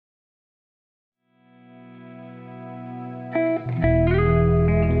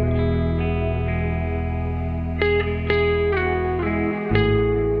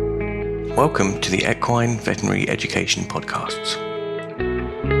Welcome to the Equine Veterinary Education Podcasts.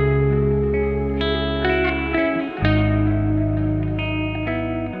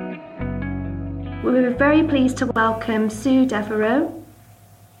 We're very pleased to welcome Sue Devereux.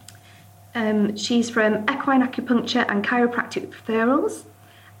 She's from Equine Acupuncture and Chiropractic Referrals,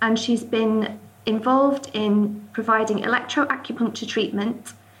 and she's been involved in providing electroacupuncture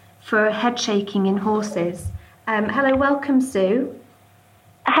treatment for head shaking in horses. Hello, welcome, Sue.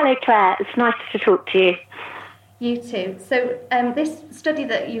 Hello, Claire. It's nice to talk to you. You too. So this study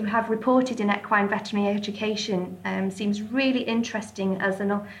that you have reported in Equine Veterinary Education seems really interesting as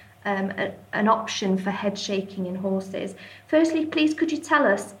an option for head shaking in horses. Firstly, please could you tell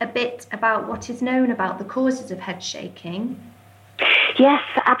us a bit about what is known about the causes of head shaking? Yes,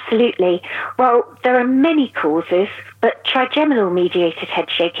 absolutely. Well, there are many causes, but trigeminal-mediated head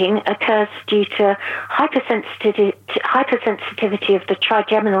shaking occurs due to hypersensitivity of the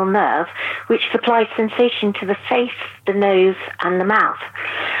trigeminal nerve, which supplies sensation to the face, the nose, and the mouth.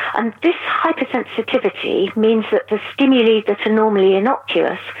 And this hypersensitivity means that the stimuli that are normally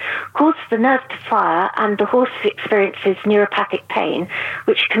innocuous cause the nerve to fire, and the horse experiences neuropathic pain,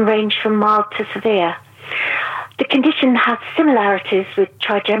 which can range from mild to severe. The condition has similarities with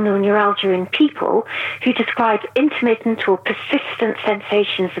trigeminal neuralgia in people who describe intermittent or persistent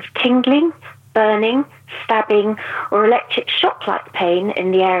sensations of tingling, burning, stabbing, or electric shock-like pain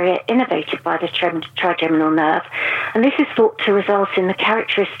in the area innervated by the trigeminal nerve. And this is thought to result in the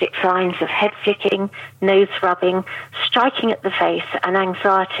characteristic signs of head flicking, nose rubbing, striking at the face, and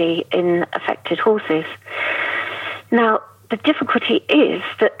anxiety in affected horses. Now, the difficulty is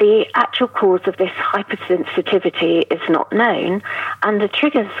that the actual cause of this hypersensitivity is not known, and the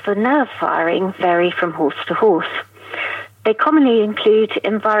triggers for nerve firing vary from horse to horse. They commonly include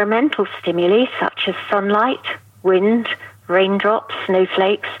environmental stimuli such as sunlight, wind, raindrops,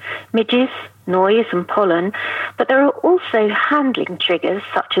 snowflakes, midges, noise and pollen, but there are also handling triggers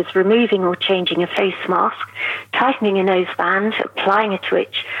such as removing or changing a face mask, tightening a noseband, applying a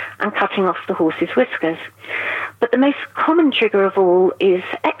twitch, and cutting off the horse's whiskers. But the most common trigger of all is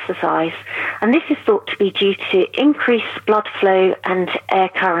exercise, and this is thought to be due to increased blood flow and air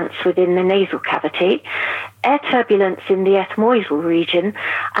currents within the nasal cavity, air turbulence in the ethmoidal region,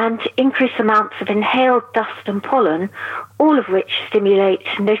 and increased amounts of inhaled dust and pollen, all of which stimulate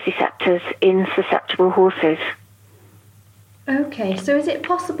nociceptors in susceptible horses. Okay, so is it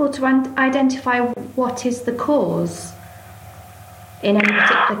possible to identify what is the cause in any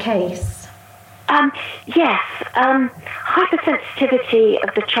particular case? Yes. Hypersensitivity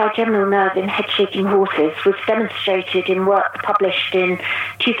of the trigeminal nerve in head-shaking horses was demonstrated in work published in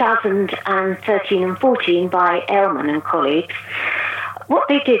 2013 and 14 by Aylman and colleagues. What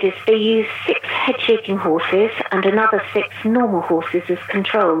they did is they used 6 head-shaking horses and another 6 normal horses as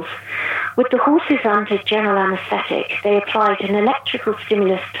controls. With the horses under general anaesthetic, they applied an electrical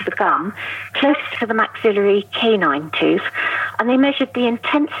stimulus to the gum close to the maxillary canine tooth, and they measured the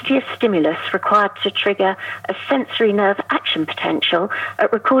intensity of stimulus required to trigger a sensory nerve action potential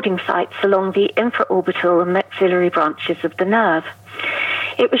at recording sites along the infraorbital and maxillary branches of the nerve.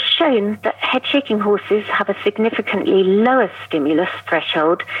 It was shown that head-shaking horses have a significantly lower stimulus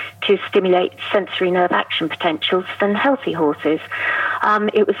threshold to stimulate sensory nerve action potentials than healthy horses.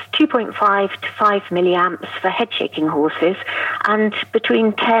 It was 2.5 to 5 milliamps for head-shaking horses and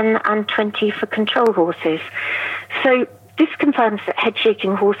between 10 and 20 for control horses. So this confirms that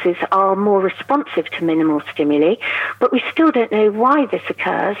head-shaking horses are more responsive to minimal stimuli, but we still don't know why this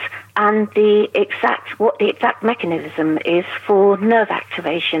occurs and what the exact mechanism is for nerve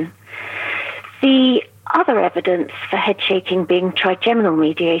activation. The other evidence for head shaking being trigeminal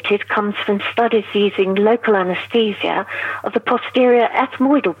mediated comes from studies using local anesthesia of the posterior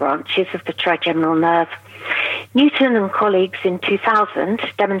ethmoidal branches of the trigeminal nerve. Newton and colleagues in 2000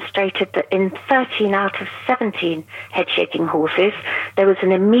 demonstrated that in 13 out of 17 head-shaking horses, there was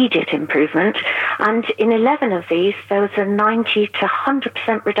an immediate improvement, and in 11 of these, there was a 90 to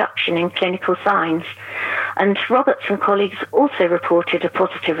 100% reduction in clinical signs. And Roberts and colleagues also reported a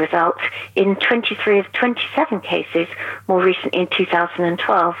positive result in 23 of 27 cases, more recently in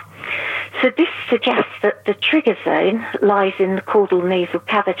 2012. So this suggests that the trigger zone lies in the caudal nasal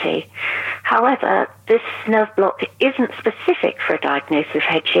cavity. However, this nerve block isn't specific for a diagnosis of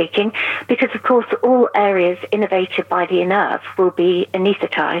head shaking because, of course, all areas innervated by the nerve will be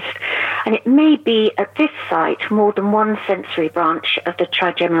anaesthetized, and it may be at this site more than one sensory branch of the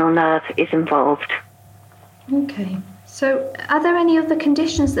trigeminal nerve is involved. Okay. So are there any other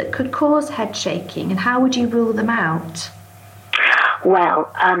conditions that could cause head shaking, and how would you rule them out?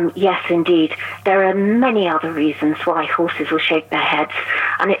 Well, yes, indeed. There are many other reasons why horses will shake their heads,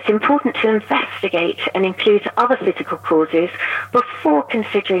 and it's important to investigate and include other physical causes before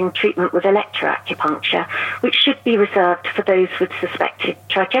considering treatment with electroacupuncture, which should be reserved for those with suspected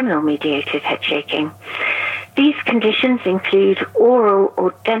trigeminal-mediated head shaking. These conditions include oral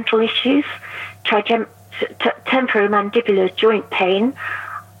or dental issues, temporomandibular joint pain,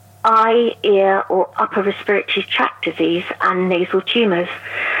 eye, ear, or upper respiratory tract disease, and nasal tumours.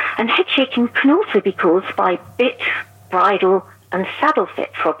 And head shaking can also be caused by bit, bridle, and saddle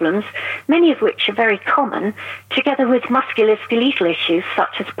fit problems, many of which are very common, together with musculoskeletal issues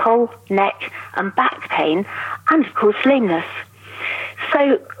such as poll, neck, and back pain, and of course lameness.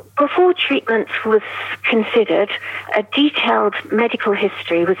 So before treatment was considered, a detailed medical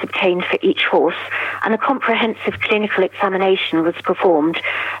history was obtained for each horse and a comprehensive clinical examination was performed.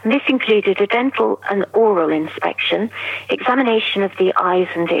 And this included a dental and oral inspection, examination of the eyes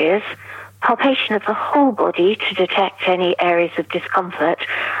and ears, palpation of the whole body to detect any areas of discomfort,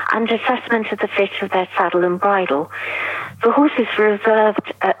 and assessment of the fit of their saddle and bridle. The horses were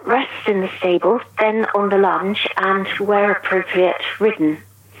observed at rest in the stable, then on the lunge, and where appropriate, ridden.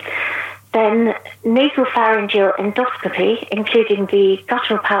 Then nasopharyngeal endoscopy, including the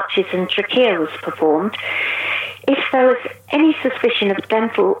guttural pouches and trachea, was performed. If there was any suspicion of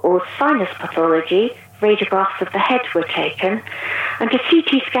dental or sinus pathology, radiographs of the head were taken, and a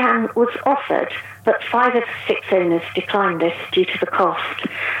CT scan was offered, but 5 of the 6 owners declined this due to the cost.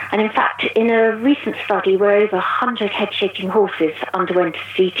 And in fact, in a recent study where over 100 head-shaking horses underwent a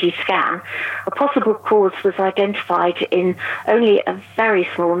CT scan, a possible cause was identified in only a very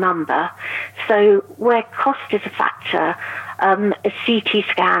small number. So where cost is a factor, a CT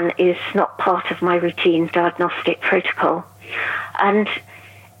scan is not part of my routine diagnostic protocol. And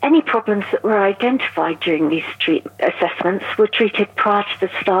any problems that were identified during these assessments were treated prior to the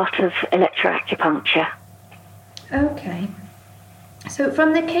start of electroacupuncture. Okay. So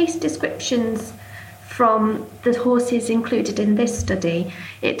from the case descriptions from the horses included in this study,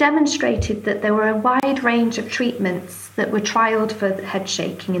 it demonstrated that there were a wide range of treatments that were trialled for head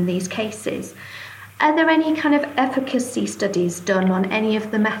shaking in these cases. Are there any kind of efficacy studies done on any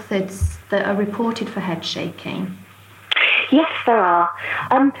of the methods that are reported for head shaking? Yes, there are.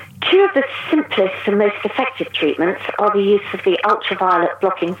 2 of the simplest and most effective treatments are the use of the ultraviolet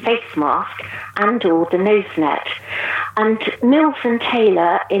blocking face mask and or the nose net. And Mills and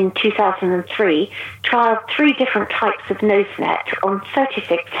Taylor in 2003 trialled 3 different types of nose net on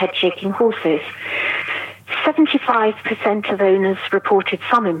 36 head-shaking horses. 75% of owners reported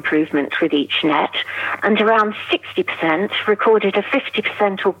some improvement with each net, and around 60% recorded a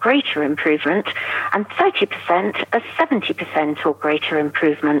 50% or greater improvement, and 30% a 70% or greater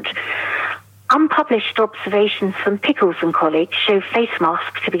improvement. Unpublished observations from Pickles and colleagues show face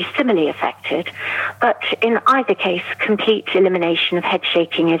masks to be similarly affected, but in either case, complete elimination of head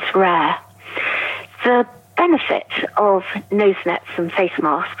shaking is rare. The benefit of nose nets and face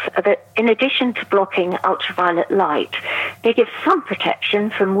masks are that in addition to blocking ultraviolet light, they give some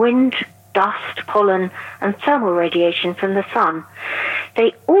protection from wind, dust, pollen, and thermal radiation from the sun.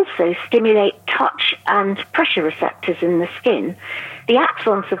 They also stimulate touch and pressure receptors in the skin, the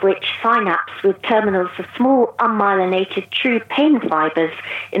axons of which synapse with terminals of small unmyelinated true pain fibers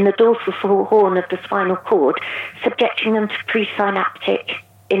in the dorsal horn of the spinal cord, subjecting them to presynaptic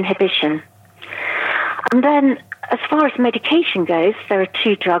inhibition. And then, as far as medication goes, there are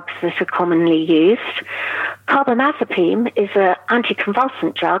 2 drugs that are commonly used. Carbamazepine is an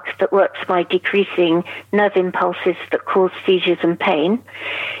anticonvulsant drug that works by decreasing nerve impulses that cause seizures and pain.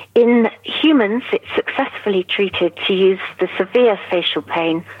 In humans, it's successfully treated to use the severe facial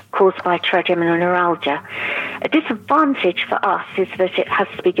pain caused by trigeminal neuralgia. A disadvantage for us is that it has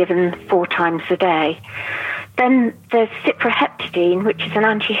to be given 4 times a day. Then there's cipraheptadine, which is an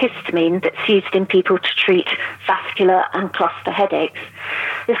antihistamine that's used in people to treat vascular and cluster headaches.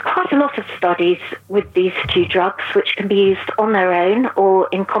 There's quite a lot of studies with these 2 drugs, which can be used on their own or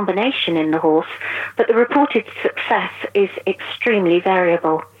in combination in the horse, but the reported success is extremely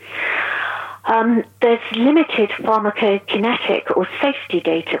variable. There's limited pharmacokinetic or safety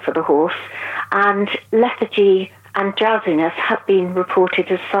data for the horse, and lethargy and drowsiness have been reported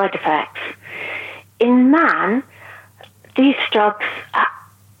as side effects. In man, these drugs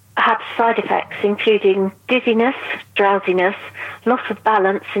have side effects including dizziness, drowsiness, loss of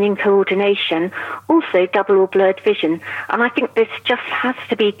balance and incoordination, also double or blurred vision. And I think this just has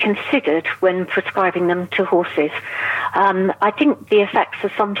to be considered when prescribing them to horses. I think the effects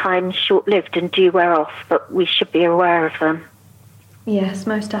are sometimes short-lived and do wear off, but we should be aware of them. Yes,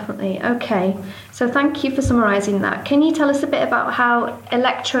 most definitely. Okay, so thank you for summarising that. Can you tell us a bit about how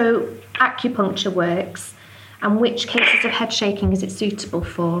electroacupuncture works and which cases of head shaking is it suitable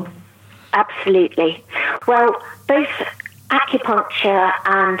for? Absolutely. Well, both acupuncture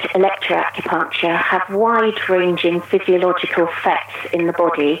and electroacupuncture have wide-ranging physiological effects in the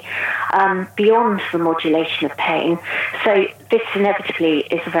body beyond the modulation of pain. So this inevitably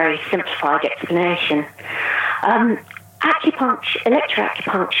is a very simplified explanation.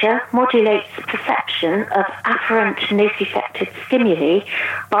 Electroacupuncture modulates perception of afferent nociceptive stimuli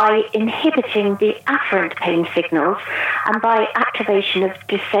by inhibiting the afferent pain signals and by activation of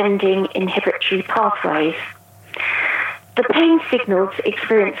descending inhibitory pathways. The pain signals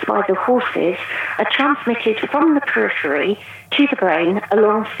experienced by the horses are transmitted from the periphery to the brain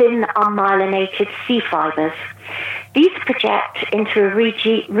along thin unmyelinated C fibers. These project into a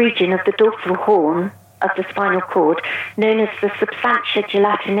region of the dorsal horn of the spinal cord known as the substantia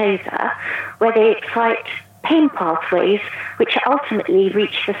gelatinosa, where they excite pain pathways which ultimately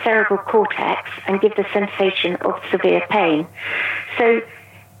reach the cerebral cortex and give the sensation of severe pain. So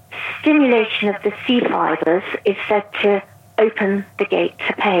stimulation of the C fibers is said to open the gate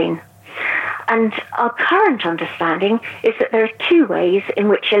to pain. And our current understanding is that there are two ways in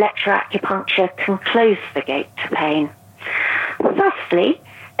which electroacupuncture can close the gate to pain. Firstly,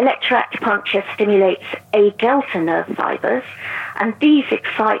 electroacupuncture stimulates A-delta nerve fibers, and these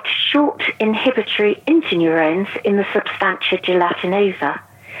excite short inhibitory interneurons in the substantia gelatinosa.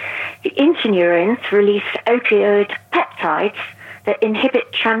 The interneurons release opioid peptides that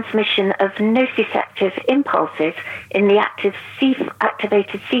inhibit transmission of nociceptive impulses in the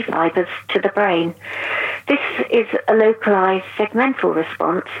activated C fibers to the brain. This is a localized segmental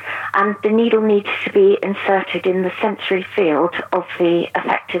response, and the needle needs to be inserted in the sensory field of the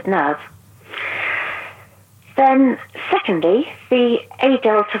affected nerve. Then, secondly, the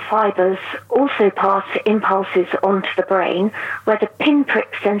A-delta fibers also pass impulses onto the brain, where the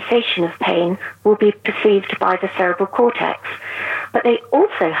pinprick sensation of pain will be perceived by the cerebral cortex. But they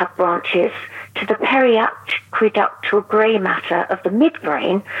also have branches to the periaqueductal grey matter of the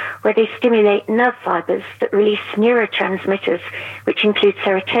midbrain, where they stimulate nerve fibers that release neurotransmitters, which include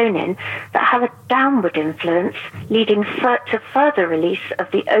serotonin, that have a downward influence, leading to further release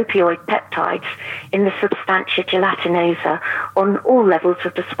of the opioid peptides in the substantia gelatinosa on all levels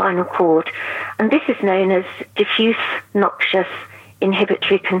of the spinal cord. And this is known as diffuse noxious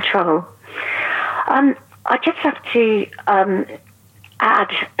inhibitory control. I just have to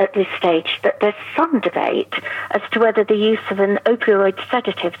add at this stage that there's some debate as to whether the use of an opioid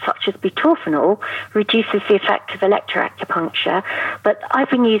sedative such as butorphanol reduces the effect of electroacupuncture, but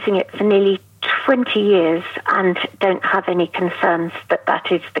I've been using it for nearly 20 years and don't have any concerns that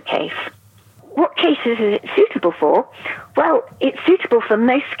that is the case. What cases is it suitable for? Well, it's suitable for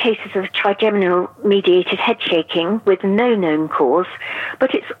most cases of trigeminal-mediated head shaking with no known cause,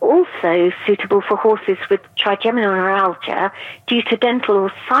 but it's also suitable for horses with trigeminal neuralgia due to dental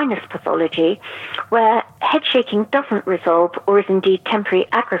or sinus pathology, where head shaking doesn't resolve or is indeed temporarily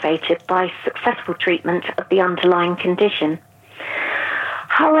aggravated by successful treatment of the underlying condition.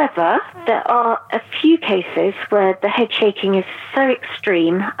 However, there are a few cases where the head shaking is so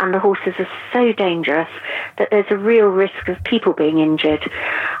extreme and the horses are so dangerous that there's a real risk of people being injured.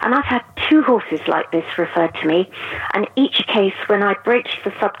 And I've had 2 horses like this referred to me, and each case when I broached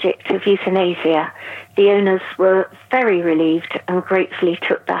the subject of euthanasia, the owners were very relieved and gratefully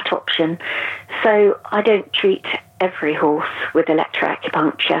took that option. So I don't treat every horse with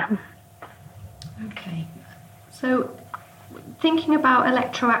electroacupuncture. Okay. So thinking about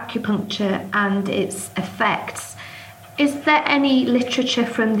electroacupuncture and its effects, is there any literature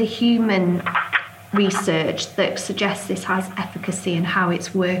from the human research that suggests this has efficacy and how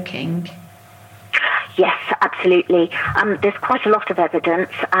it's working? Yes, absolutely. There's quite a lot of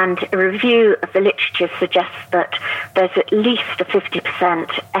evidence, and a review of the literature suggests that there's at least a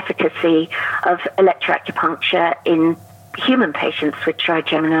 50% efficacy of electroacupuncture in human patients with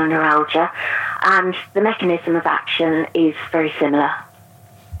trigeminal neuralgia, and the mechanism of action is very similar.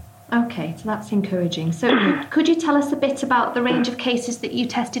 Okay, so that's encouraging. So could you tell us a bit about the range of cases that you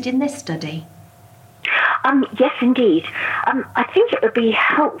tested in this study? Yes, indeed. I think it would be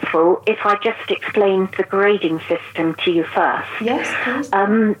helpful if I just explained the grading system to you first. Yes,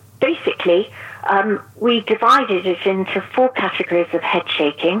 please. Basically, we divided it into 4 categories of head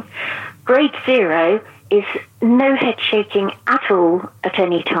shaking. Grade 0 is no head shaking at all at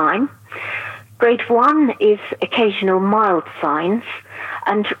any time. Grade 1 is occasional mild signs,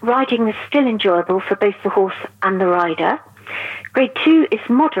 and riding is still enjoyable for both the horse and the rider. Grade 2 is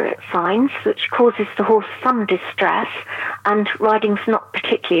moderate signs, which causes the horse some distress, and riding's not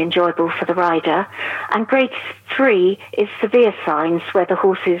particularly enjoyable for the rider. And grade 3 is severe signs, where the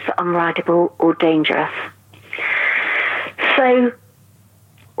horse is unrideable or dangerous. So,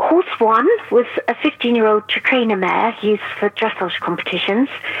 horse 1 was a 15-year-old Trakehner mare used for dressage competitions.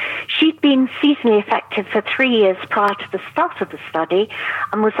 She'd been seasonally effective for 3 years prior to the start of the study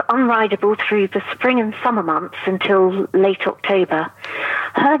and was unrideable through the spring and summer months until late October.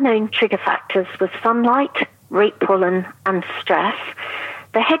 Her known trigger factors were sunlight, rape pollen, and stress.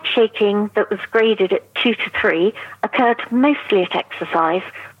 The head shaking that was graded at 2 to 3 occurred mostly at exercise,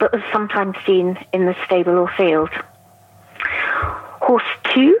 but was sometimes seen in the stable or field. Horse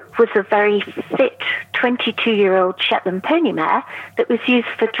 2 was a very fit 22-year-old Shetland pony mare that was used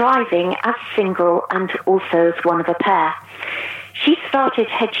for driving as a single and also as one of a pair. She started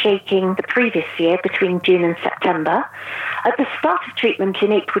head shaking the previous year between June and September. At the start of treatment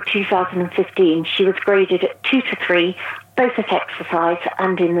in April 2015, she was graded at 2 to 3, both at exercise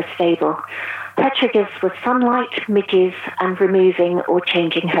and in the stable. Her triggers were sunlight, midges, and removing or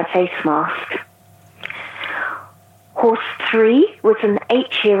changing her face mask. Horse 3 was an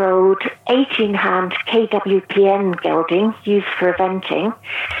 8-year-old 18-hand KWPN gelding used for eventing.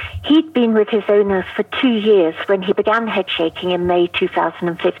 He'd been with his owners for 2 years when he began head shaking in May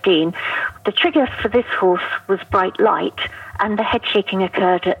 2015. The trigger for this horse was bright light, and the head shaking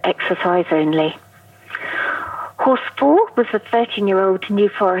occurred at exercise only. Horse 4 was a 13-year-old New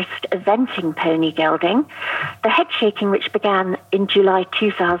Forest eventing pony gelding. The head shaking, which began in July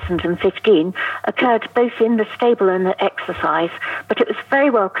 2015, occurred both in the stable and at exercise, but it was very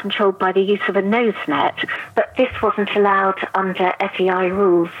well controlled by the use of a nose net, but this wasn't allowed under FEI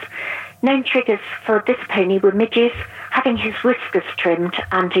rules. Known triggers for this pony were midges, having his whiskers trimmed,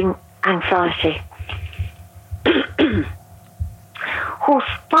 and anxiety.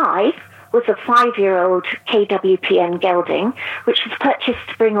 Horse 5 was a 5-year-old KWPN gelding, which was purchased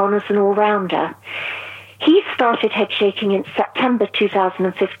to bring on as an all-rounder. He started head shaking in September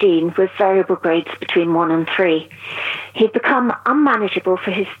 2015 with variable grades between 1 and 3. He'd become unmanageable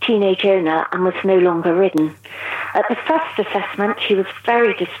for his teenage owner and was no longer ridden. At the first assessment, he was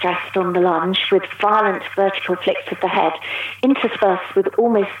very distressed on the lunge with violent vertical flicks of the head, interspersed with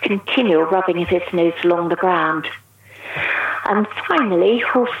almost continual rubbing of his nose along the ground. And finally,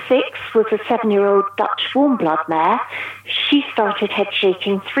 horse 6 was a 7-year-old Dutch warm blood mare. She started head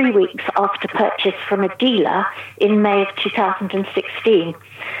shaking 3 weeks after purchase from a dealer in May of 2016.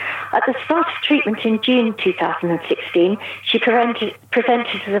 At the start of treatment in June 2016, she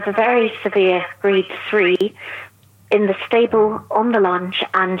presented with a very severe grade 3 in the stable, on the lunge,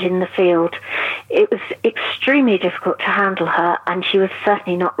 and in the field. It was extremely difficult to handle her, and she was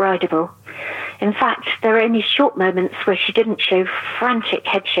certainly not rideable. In fact, there were only short moments where she didn't show frantic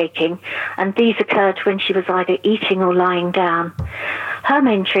head shaking, and these occurred when she was either eating or lying down. Her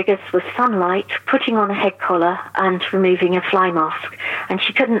main triggers were sunlight, putting on a head collar, and removing a fly mask, and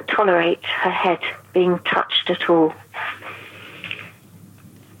she couldn't tolerate her head being touched at all.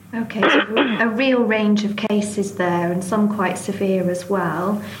 Okay, so a real range of cases there, and some quite severe as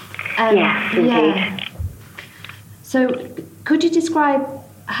well. Yes, indeed. Yeah. So, could you describe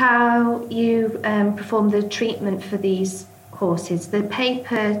how you perform the treatment for these horses? The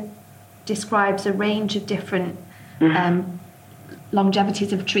paper describes a range of different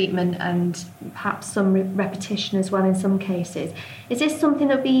longevities of treatment and perhaps some repetition as well in some cases. Is this something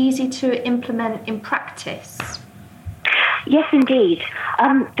that would be easy to implement in practice? Yes, indeed.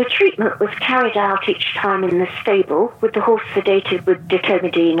 The treatment was carried out each time in the stable with the horse sedated with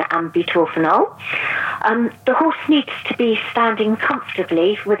ditomidine and butorphanol. The horse needs to be standing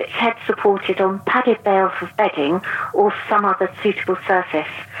comfortably with its head supported on padded bales of bedding or some other suitable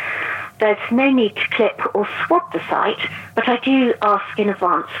surface. There's no need to clip or swab the site, but I do ask in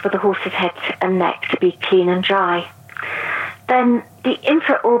advance for the horse's head and neck to be clean and dry. Then the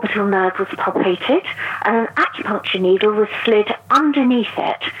infraorbital nerve was palpated and an acupuncture needle was slid underneath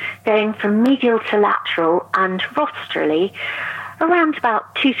it, going from medial to lateral and rostrally, around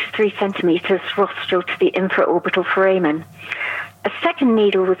about 2 to 3 centimetres rostral to the infraorbital foramen. A second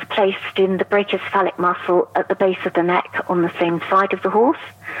needle was placed in the brachiocephalic muscle at the base of the neck on the same side of the horse,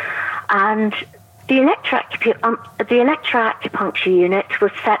 and the electroacupuncture unit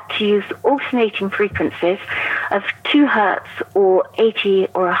was set to use alternating frequencies of 2 Hertz or 80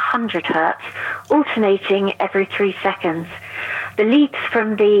 or 100 Hertz, alternating every 3 seconds. The leads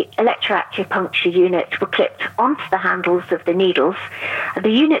from the electroacupuncture unit were clipped onto the handles of the needles. The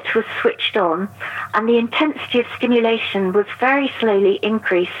unit was switched on, and the intensity of stimulation was very slowly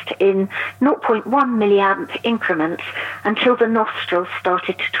increased in 0.1 milliamp increments until the nostrils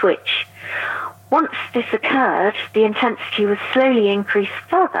started to twitch. Once this occurred, the intensity was slowly increased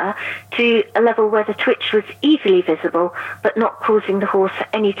further to a level where the twitch was easily visible but not causing the horse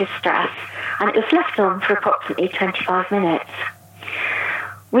any distress, and it was left on for approximately 25 minutes.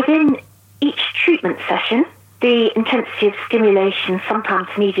 Within each treatment session, the intensity of stimulation sometimes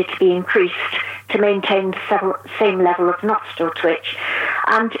needed to be increased to maintain the same level of nostril twitch,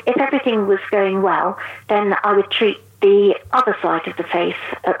 and if everything was going well, then I would treat the other side of the face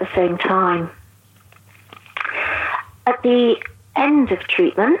at the same time. At the end of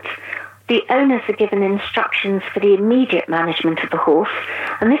treatment, the owners are given instructions for the immediate management of the horse,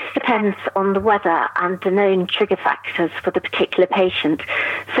 and this depends on the weather and the known trigger factors for the particular patient.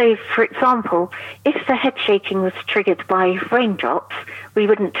 So, for example, if the head shaking was triggered by raindrops, we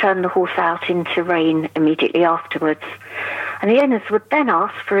wouldn't turn the horse out into rain immediately afterwards. And the owners would then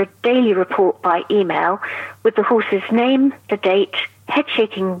ask for a daily report by email with the horse's name, the date, head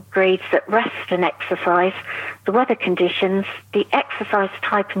shaking grades at rest and exercise, the weather conditions, the exercise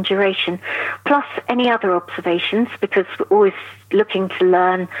type and duration, plus any other observations, because we're always looking to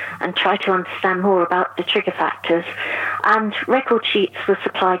learn and try to understand more about the trigger factors. And record sheets were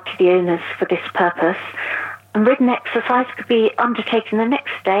supplied to the owners for this purpose. And written exercise could be undertaken the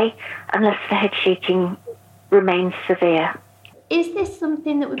next day unless the head shaking remains severe. Is this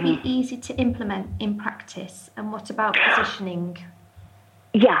something that would be easy to implement in practice? And what about positioning?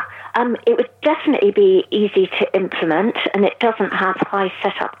 Yeah, it would definitely be easy to implement, and it doesn't have high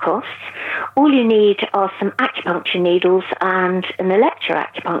setup costs. All you need are some acupuncture needles and an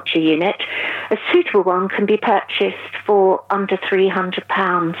electroacupuncture unit. A suitable one can be purchased for under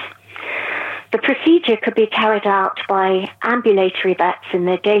 £300. The procedure could be carried out by ambulatory vets in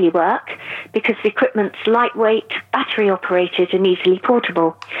their daily work because the equipment's lightweight, battery-operated and easily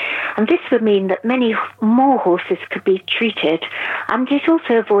portable. And this would mean that many more horses could be treated, and it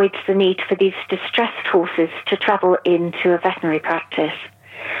also avoids the need for these distressed horses to travel into a veterinary practice.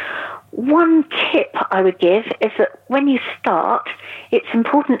 One tip I would give is that when you start, it's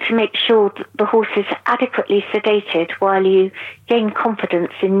important to make sure that the horse is adequately sedated while you gain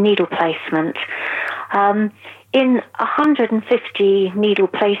confidence in needle placement. In 150 needle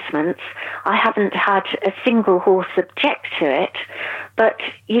placements, I haven't had a single horse object to it, but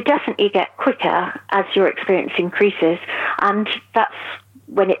you definitely get quicker as your experience increases, and that's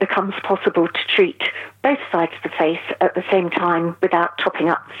when it becomes possible to treat both sides of the face at the same time without topping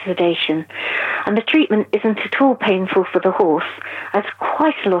up the sedation. And the treatment isn't at all painful for the horse, as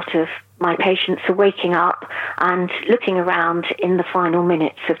quite a lot of my patients are waking up and looking around in the final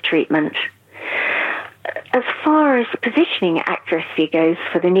minutes of treatment. As far as positioning accuracy goes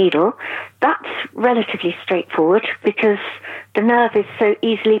for the needle, that's relatively straightforward because the nerve is so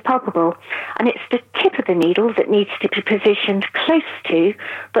easily palpable, and it's the tip of the needle that needs to be positioned close to,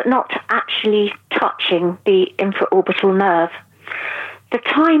 but not actually touching the infraorbital nerve. The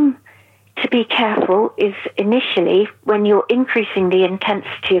time to be careful is initially when you're increasing the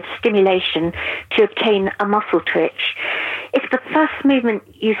intensity of stimulation to obtain a muscle twitch. If the first movement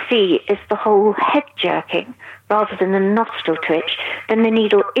you see is the whole head jerking rather than the nostril twitch, then the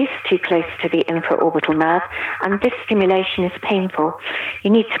needle is too close to the infraorbital nerve, and this stimulation is painful. You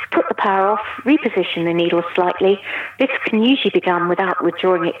need to put the power off, reposition the needle slightly. This can usually be done without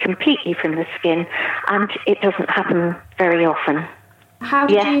withdrawing it completely from the skin, and it doesn't happen very often. How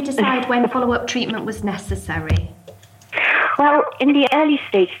did you decide when follow-up treatment was necessary? Well, in the early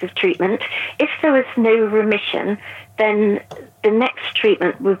stages of treatment, if there was no remission, then the next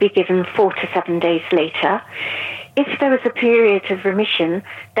treatment would be given 4 to 7 days later. If there was a period of remission,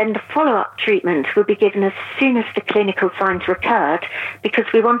 then the follow-up treatment would be given as soon as the clinical signs recurred, because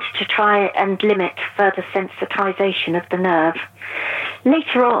we wanted to try and limit further sensitization of the nerve.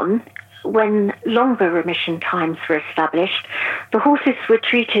 Later on, when longer remission times were established, the horses were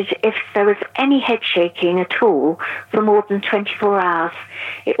treated if there was any head shaking at all for more than 24 hours.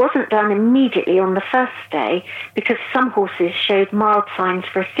 It wasn't done immediately on the first day because some horses showed mild signs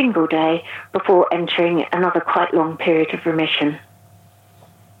for a single day before entering another quite long period of remission.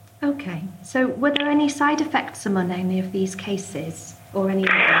 Okay, so were there any side effects among any of these cases or any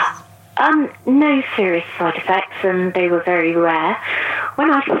others? No serious side effects, and they were very rare. When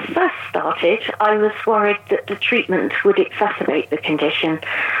I first started, I was worried that the treatment would exacerbate the condition.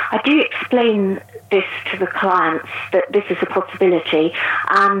 I do explain this to the clients, that this is a possibility,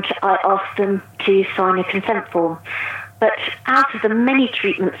 and I ask them to sign a consent form. but out of the many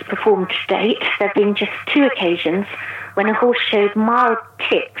treatments performed to date, there have been just 2 occasions when a horse showed mild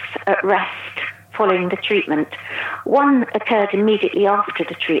tics at rest following the treatment. One occurred immediately after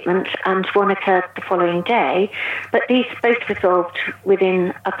the treatment and one occurred the following day, but these both resolved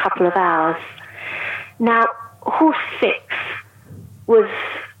within a couple of hours. Now, horse 6 was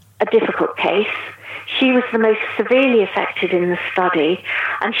a difficult case. She was the most severely affected in the study,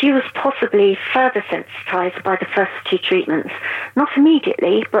 and she was possibly further sensitized by the first 2 treatments, not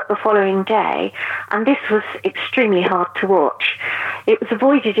immediately, but the following day, and this was extremely hard to watch. It was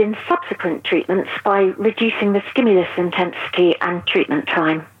avoided in subsequent treatments by reducing the stimulus intensity and treatment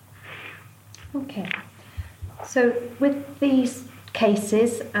time. Okay. So with these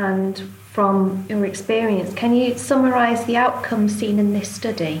cases and from your experience, can you summarise the outcomes seen in this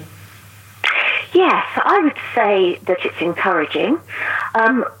study? Yes, I would say that it's encouraging.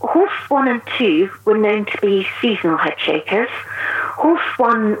 Horse 1 and 2 were known to be seasonal head shakers. Horse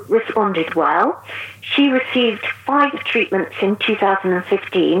 1 responded well. She received 5 treatments in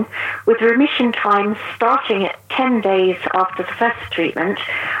 2015, with remission times starting at 10 days after the first treatment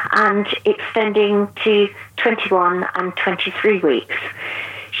and extending to 21 and 23 weeks.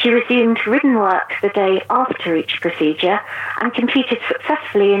 She resumed ridden work the day after each procedure and competed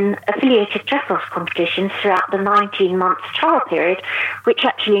successfully in affiliated dressage competitions throughout the 19-month trial period, which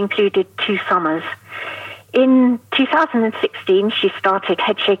actually included 2 summers. In 2016, she started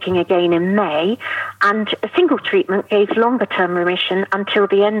head shaking again in May, and a single treatment gave longer-term remission until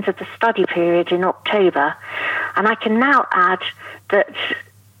the end of the study period in October. And I can now add that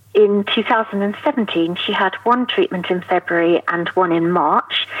in 2017, she had 1 treatment in February and 1 in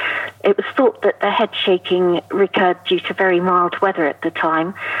March. It was thought that the head shaking recurred due to very mild weather at the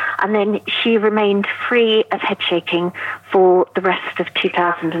time, and then she remained free of head shaking for the rest of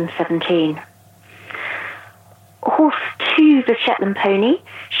 2017. Horse 2, the Shetland pony,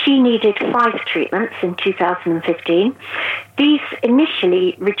 she needed 5 treatments in 2015. These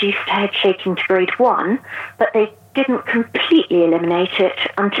initially reduced head shaking to grade 1, but they didn't completely eliminate it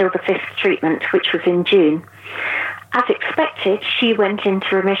until the 5th treatment, which was in June. As expected, she went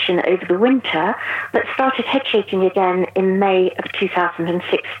into remission over the winter, but started head shaking again in May of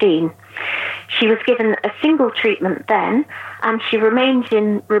 2016. She was given a single treatment then, and she remained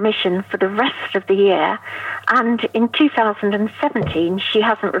in remission for the rest of the year, and in 2017 she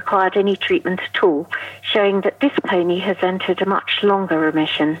hasn't required any treatment at all, showing that this pony has entered a much longer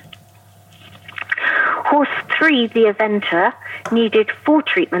remission. Horse 3, the Aventa, needed 4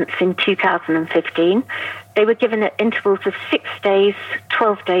 treatments in 2015. They were given at intervals of 6 days,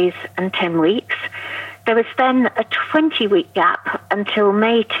 12 days and 10 weeks. There was then a 20-week gap until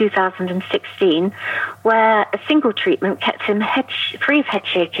May 2016, where a single treatment kept him free of head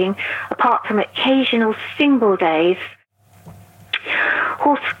shaking, apart from occasional single days.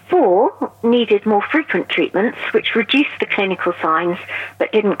 Horse 4 needed more frequent treatments, which reduced the clinical signs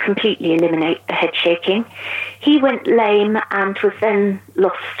but didn't completely eliminate the head shaking. He went lame and was then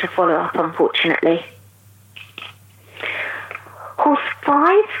lost to follow-up, unfortunately. Horse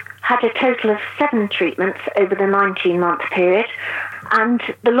 5 had a total of 7 treatments over the 19-month period, and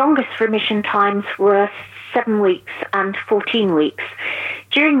the longest remission times were 7 weeks and 14 weeks.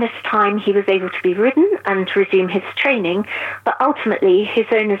 During this time, he was able to be ridden and resume his training, but ultimately his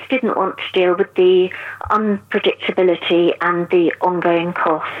owners didn't want to deal with the unpredictability and the ongoing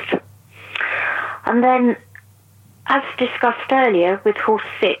cost. And then, as discussed earlier with horse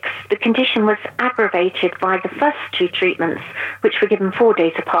 6, the condition was aggravated by the first 2 treatments, which were given 4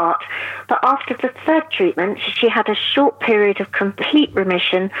 days apart. But after the 3rd treatment, she had a short period of complete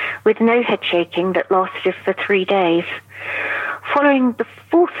remission with no head shaking that lasted for 3 days. Following the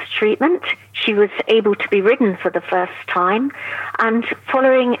 4th treatment, she was able to be ridden for the first time, and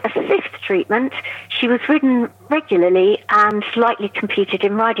following a 5th treatment, she was ridden regularly and lightly competed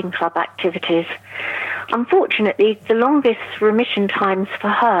in riding club activities. Unfortunately, the longest remission times for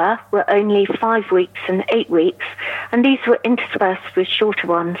her were only 5 weeks and 8 weeks, and these were interspersed with shorter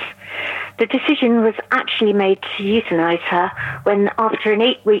ones. The decision was actually made to euthanize her when, after an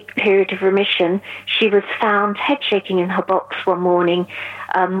 8-week period of remission, she was found head shaking in her box one morning,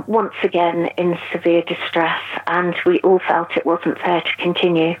 once again in severe distress, and we all felt it wasn't fair to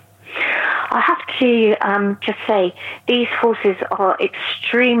continue. I have to just say, these horses are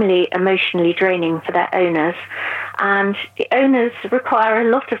extremely emotionally draining for their owners, and the owners require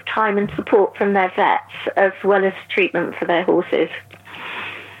a lot of time and support from their vets as well as treatment for their horses.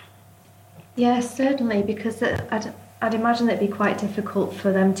 Yes, certainly, because I'd imagine it'd be quite difficult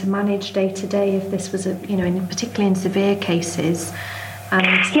for them to manage day to day if this was, particularly in severe cases. And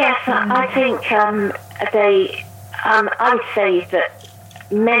yes, I think I would say that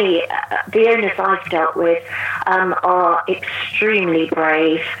many, the owners I've dealt with are extremely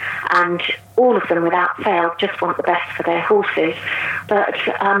brave, and all of them without fail just want the best for their horses. But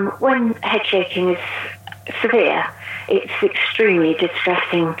when head shaking is severe, it's extremely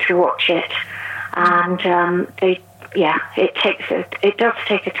distressing to watch it, and it does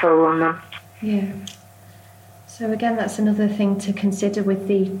take a toll on them. Yeah. So again, that's another thing to consider with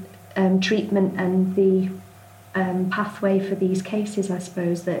the treatment and the pathway for these cases, I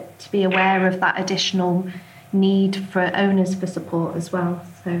suppose, that to be aware of that additional need for owners for support as well.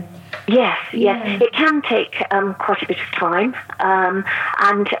 So yes, it can take quite a bit of time,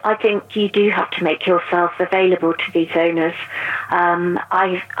 and I think you do have to make yourself available to these owners.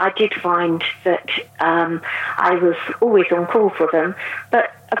 I did find that I was always on call for them,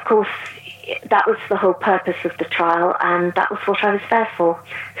 but of course that was the whole purpose of the trial, and that was what I was there for.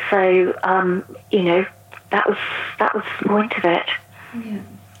 So that was the point of it. Yeah.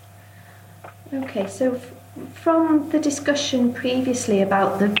 Okay, so from the discussion previously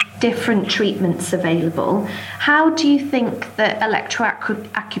about the different treatments available, how do you think that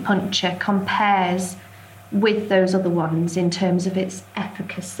electroacupuncture compares with those other ones in terms of its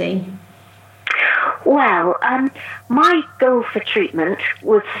efficacy? Well, my goal for treatment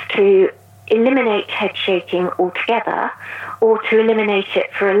was to eliminate head shaking altogether, or to eliminate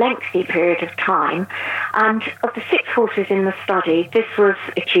it for a lengthy period of time. And of the 6 horses in the study, this was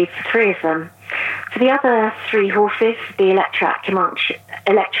achieved for 3 of them. For the other 3 horses, the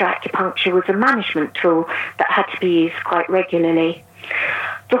electroacupuncture was a management tool that had to be used quite regularly.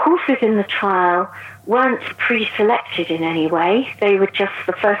 The horses in the trial weren't pre-selected in any way. They were just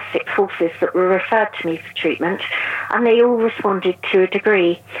the first 6 horses that were referred to me for treatment, and they all responded to a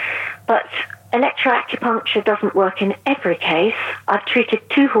degree. But electroacupuncture doesn't work in every case. I've treated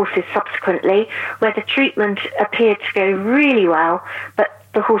 2 horses subsequently where the treatment appeared to go really well, but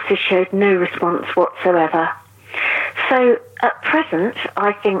the horses showed no response whatsoever. So at present,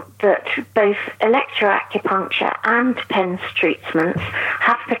 I think that both electroacupuncture and PENS treatments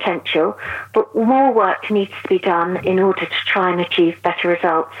have potential, but more work needs to be done in order to try and achieve better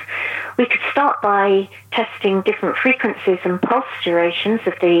results. We could start by testing different frequencies and pulse durations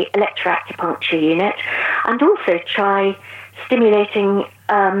of the electroacupuncture unit, and also try stimulating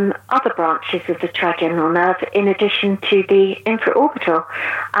other branches of the trigeminal nerve in addition to the infraorbital.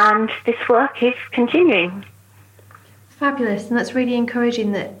 And this work is continuing. Fabulous, and that's really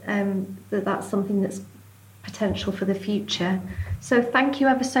encouraging that that's something that's potential for the future. So thank you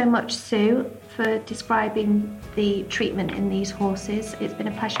ever so much, Sue, for describing the treatment in these horses. It's been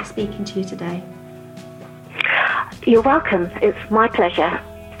a pleasure speaking to you today. You're welcome. It's my pleasure.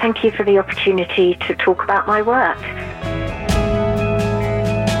 Thank you for the opportunity to talk about my work.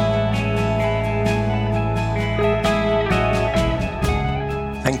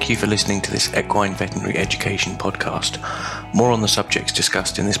 Thank you for listening to this Equine Veterinary Education podcast. More on the subjects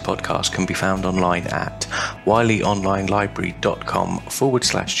discussed in this podcast can be found online at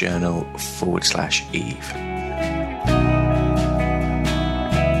wileyonlinelibrary.com/journal/Eve.